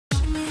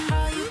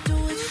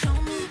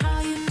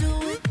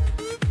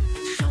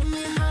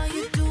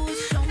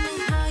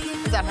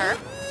that her?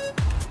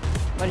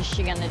 What is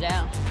she gonna do?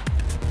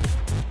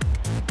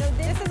 So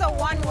this is a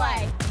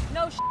one-way.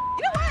 No,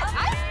 you know what?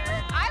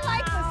 I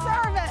like the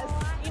service.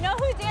 You know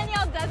who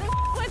Danielle doesn't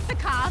with? The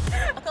cops.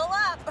 Buckle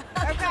up.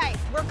 Okay,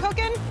 we're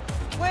cooking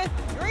with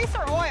grease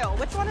or oil.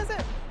 Which one is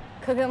it?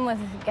 Cooking with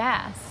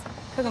gas.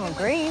 Cooking with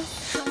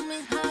grease.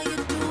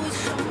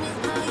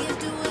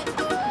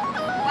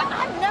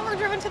 I've never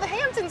driven to the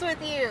Hamptons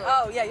with you.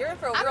 Oh, yeah, you're in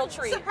for a real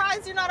treat. I'm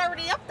surprised you're not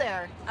already up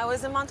there. I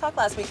was in Montauk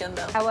last weekend,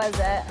 though. How was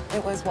it?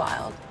 It was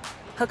wild.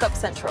 Hookup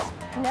Central.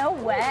 No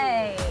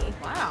way.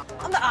 Wow.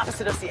 I'm the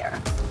opposite of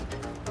Sierra.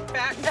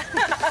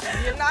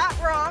 You're not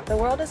wrong. The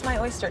world is my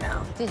oyster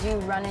now. Did you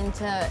run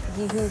into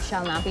he who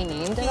shall not be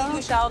named He at all?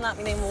 who shall not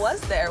be named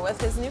was there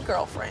with his new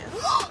girlfriend.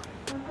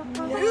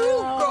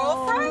 New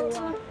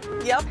girlfriend?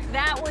 Yep.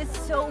 That was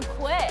so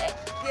quick.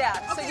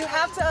 Yeah, so you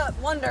have to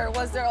wonder,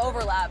 was there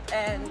overlap?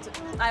 And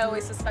I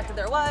always suspected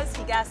there was.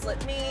 He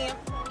gaslit me.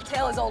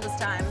 Tale as old as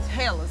time.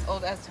 Tale as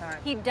old as time.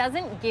 He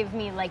doesn't give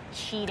me like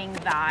cheating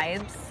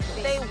vibes.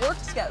 They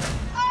worked together.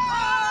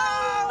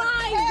 Oh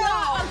My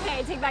God. Okay,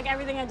 I take back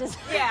everything I just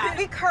said. Yeah,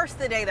 we cursed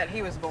the day that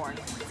he was born.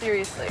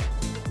 Seriously.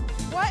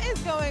 What is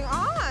going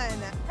on?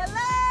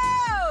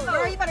 Hello!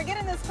 Girl, you better get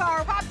in this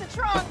car, pop the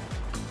trunk.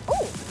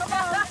 Oh, come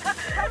on,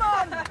 come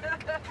on.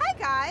 Hi,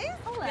 guys.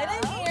 Hello.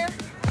 Get in here.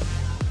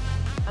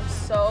 I'm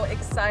so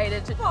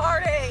excited to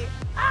party.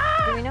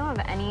 Do we know of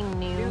any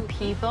new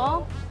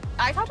people?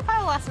 I talked to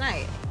Kyle last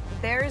night.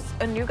 There's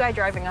a new guy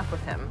driving up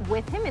with him.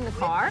 With him in the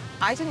car?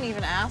 I didn't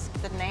even ask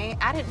the name.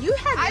 I didn't. You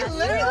had. I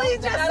literally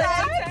just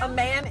said a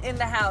man in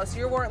the house.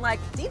 You weren't like,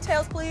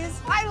 details, please.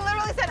 I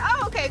literally said,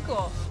 oh, okay,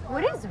 cool.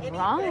 What is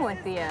wrong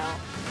with you?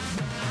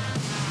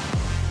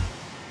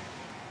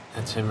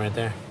 That's him right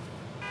there.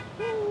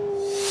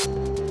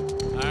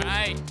 All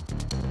right.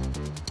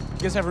 You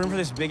guys have room for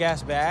this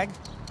big-ass bag?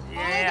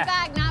 Only the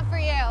bag, not for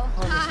you.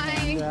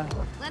 Hi.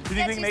 Let's Do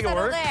you think make it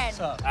work? What's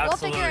up? We'll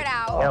figure it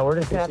out. Yeah, we're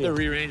just Have to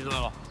rearrange a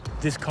little.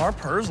 This car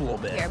purrs a little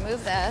bit. Here,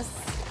 move this.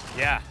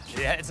 Yeah,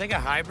 it's like a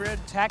hybrid.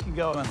 Tack and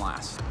go and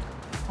last.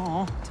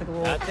 Oh, it's like a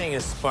little. That thing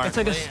is sparkly. It's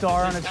like a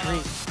star on a tree.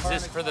 Is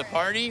this for the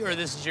party or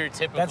this is your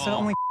typical? That's the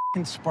only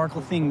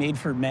sparkle thing made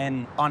for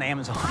men on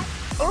Amazon.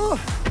 Oh.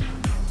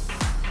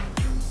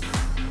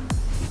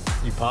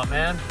 You pumped,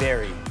 man?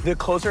 Very. The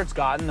closer it's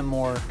gotten, the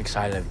more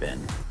excited I've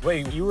been.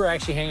 Wait, you were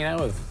actually hanging out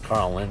with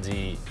Carl and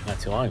Lindsay not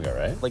too long ago,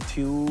 right? Like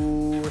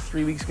 2 or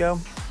 3 weeks ago,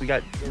 we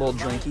got little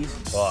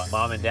drinkies. Well,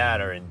 Mom and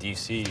Dad are in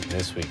D.C.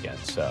 this weekend,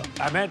 so.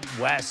 I met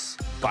Wes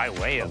by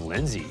way of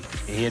Lindsay.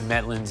 He had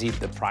met Lindsay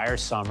the prior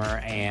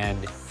summer,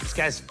 and this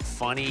guy's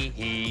funny.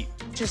 He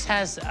just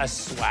has a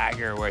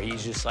swagger where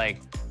he's just like,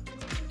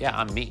 yeah,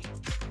 I'm me.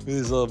 With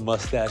his little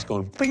mustache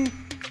going, bing.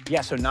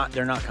 Yeah, so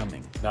they're not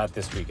coming. Not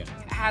this weekend.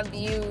 Have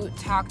you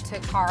talked to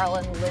Carl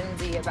and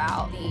Lindsay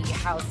about the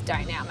house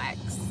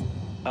dynamics?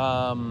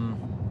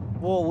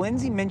 Well,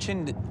 Lindsay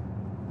mentioned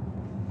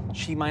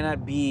she might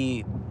not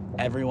be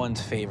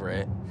everyone's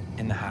favorite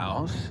in the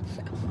house.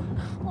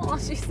 Oh,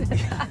 she said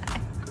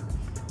that.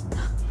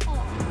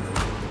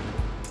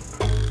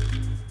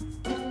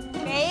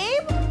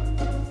 Babe?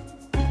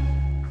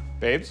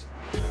 Babes,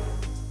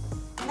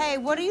 Hey,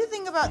 what do you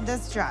think about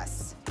this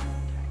dress?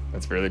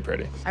 that's really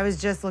pretty. I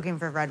was just looking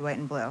for red, white,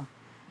 and blue.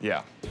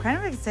 Yeah, Kind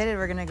of excited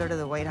we're gonna go to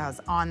the White House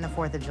on the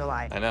 4th of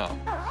July. I know.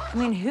 I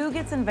mean, who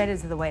gets invited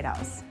to the White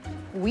House?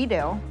 We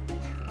do.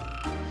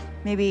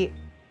 Maybe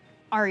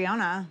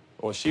Ariana.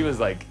 Well, she was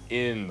like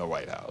in the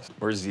White House.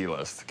 We're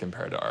Z-list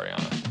compared to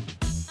Ariana.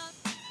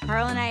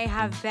 Carl and I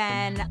have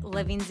been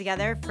living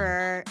together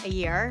for a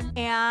year,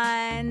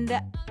 and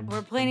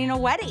we're planning a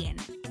wedding.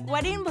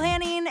 Wedding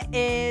planning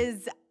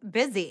is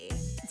busy,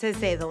 to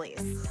say the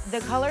least. The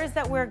colors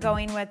that we're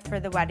going with for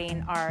the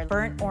wedding are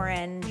burnt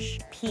orange,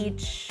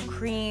 peach,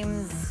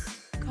 creams.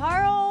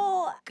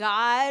 Carl,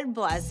 God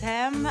bless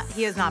him,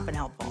 he has not been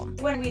helpful.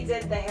 When we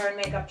did the hair and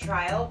makeup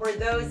trial, were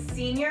those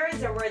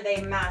seniors or were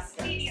they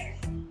masters?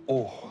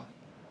 Oh.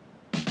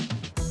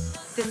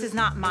 This is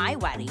not my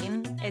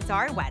wedding, it's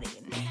our wedding.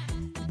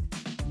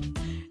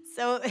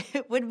 So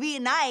it would be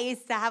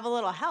nice to have a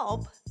little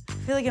help. I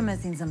feel like I'm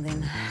missing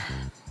something.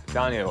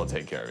 Danya will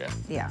take care of you.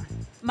 Yeah.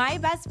 My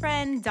best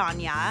friend,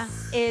 Danya,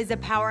 is a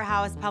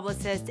powerhouse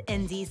publicist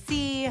in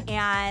DC,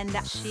 and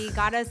she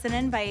got us an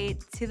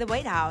invite to the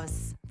White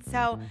House.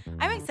 So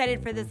I'm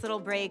excited for this little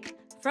break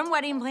from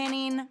wedding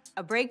planning,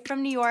 a break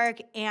from New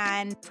York,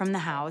 and from the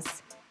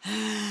house.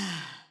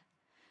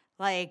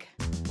 Like,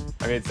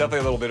 I mean, it's definitely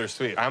a little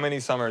bittersweet. How many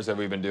summers have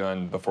we been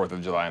doing the 4th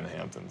of July in the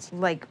Hamptons?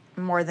 like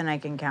more than I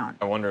can count.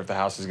 I wonder if the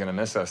house is gonna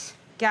miss us.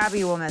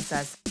 Gabby will miss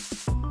us.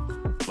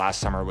 Last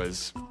summer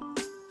was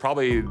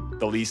probably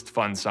the least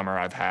fun summer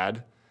I've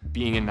had.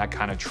 Being in that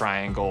kind of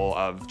triangle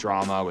of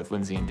drama with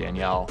Lindsay and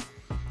Danielle,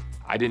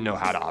 I didn't know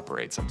how to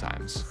operate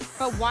sometimes.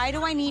 But why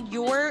do I need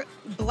your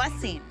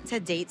blessing to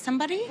date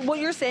somebody? What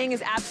you're saying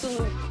is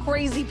absolute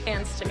crazy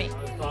pants to me.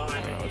 I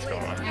don't know what's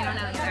going on. I don't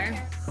know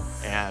either.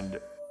 And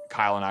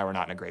Kyle and I were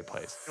not in a great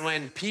place.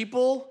 When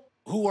people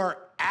who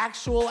are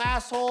actual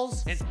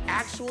assholes and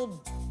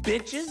actual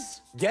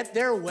bitches get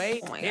their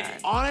way, it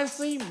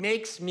honestly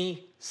makes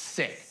me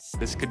sick.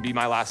 This could be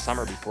my last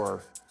summer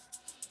before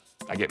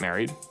I get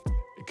married.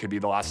 It could be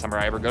the last summer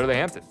I ever go to the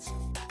Hamptons.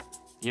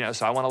 You know,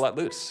 so I want to let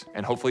loose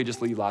and hopefully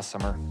just leave last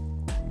summer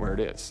where it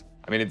is.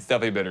 I mean, it's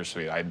definitely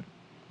bittersweet. I'm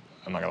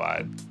not gonna lie,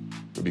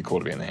 it would be cool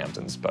to be in the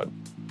Hamptons, but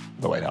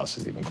the White House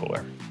is even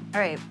cooler. All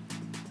right,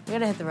 we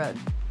gotta hit the road.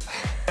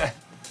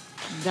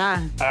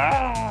 Done.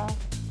 Ah,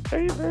 are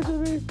you bitching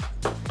me?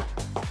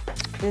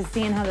 Just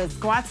seeing how the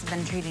squats have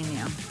been treating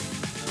you.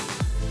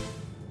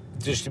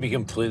 Just to be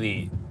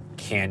completely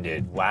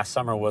candid, last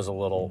summer was a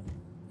little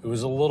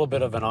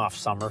bit of an off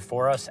summer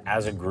for us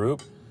as a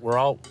group.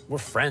 We're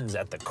friends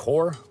at the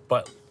core,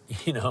 but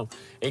you know,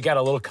 it got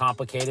a little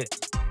complicated.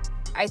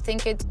 I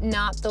think it's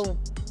not the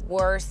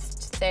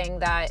worst thing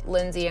that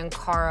Lindsay and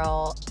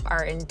Carl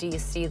are in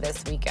DC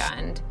this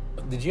weekend.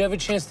 Did you have a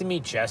chance to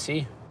meet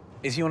Jesse?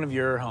 Is he one of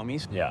your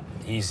homies? Yeah,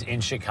 he's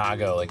in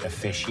Chicago, like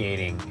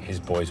officiating his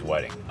boy's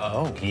wedding.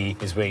 Oh. He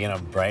is waking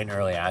up bright and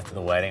early after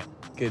the wedding.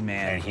 Good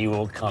man. And he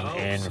will come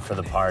in for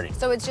the party.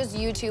 So it's just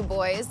you two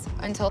boys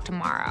until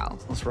tomorrow.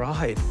 Let's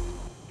ride.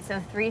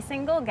 So 3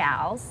 single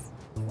gals.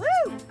 Woo!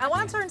 I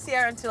want to turn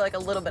Sierra into like a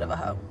little bit of a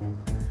hoe.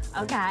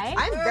 Okay.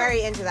 I'm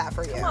very into that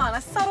for you. Come on,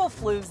 a subtle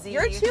floozy.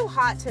 You're too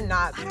hot to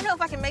not. I don't know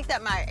if I can make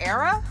that my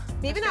era.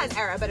 Maybe not an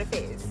era, but a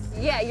phase.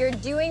 Yeah, you're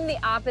doing the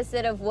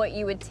opposite of what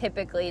you would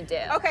typically do.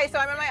 Okay, so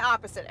I'm in my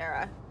opposite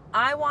era.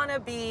 I want to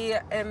be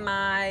in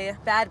my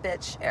bad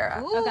bitch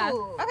era. Ooh. Okay.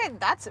 Okay,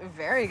 that's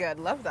very good.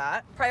 Love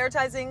that.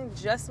 Prioritizing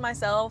just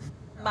myself,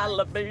 my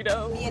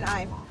libido. Me and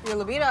I. Your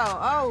libido.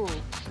 Oh,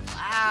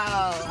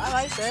 wow. I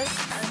like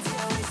this.